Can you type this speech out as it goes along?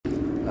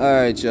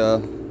Alright,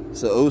 y'all.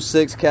 So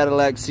 06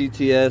 Cadillac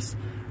CTS.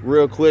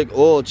 Real quick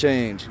oil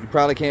change. You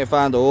probably can't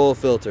find the oil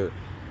filter.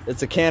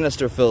 It's a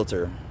canister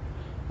filter.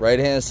 Right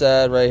hand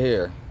side right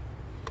here.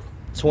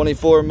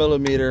 24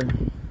 millimeter.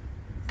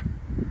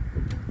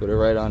 Put it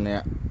right on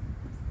there.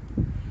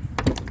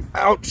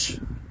 Ouch!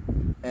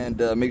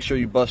 And make sure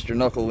you bust your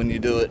knuckle when you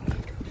do it.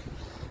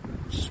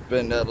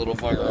 Spin that little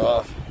fucker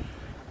off.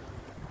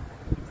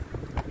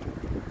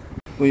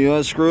 When you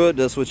unscrew it,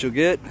 that's what you'll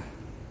get.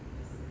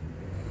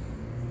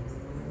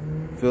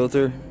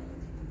 Filter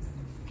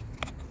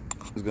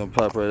is gonna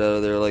pop right out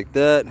of there like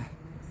that.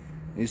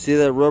 You see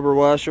that rubber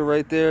washer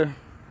right there?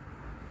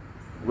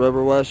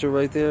 Rubber washer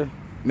right there.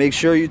 Make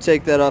sure you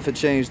take that off and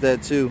change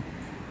that too.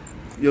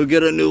 You'll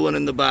get a new one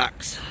in the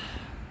box.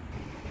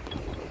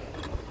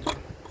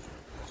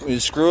 When you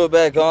screw it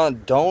back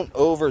on, don't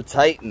over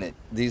tighten it.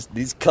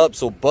 These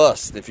cups will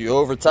bust. If you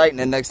over tighten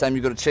it, next time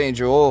you go to change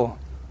your oil,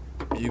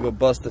 you go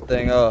bust the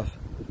thing off.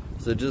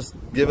 So just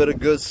give it a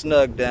good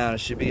snug down.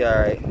 It should be all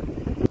right.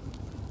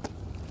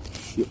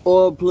 Your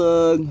oil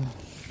plug.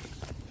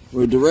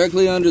 We're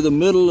directly under the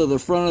middle of the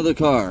front of the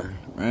car,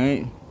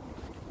 right?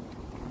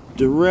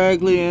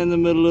 Directly in the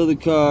middle of the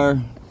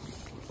car.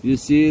 You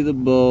see the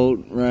bolt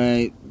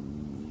right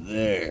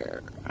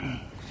there.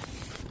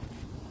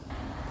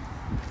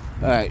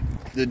 Alright,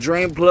 the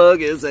drain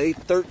plug is a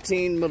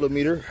 13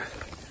 millimeter.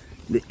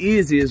 The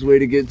easiest way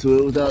to get to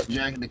it without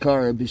jacking the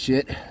car up and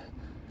shit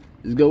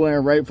is go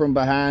in right from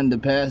behind the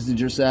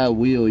passenger side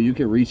wheel. You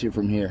can reach it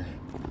from here.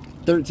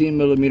 13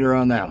 millimeter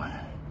on that one.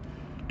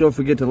 Don't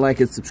forget to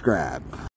like and subscribe.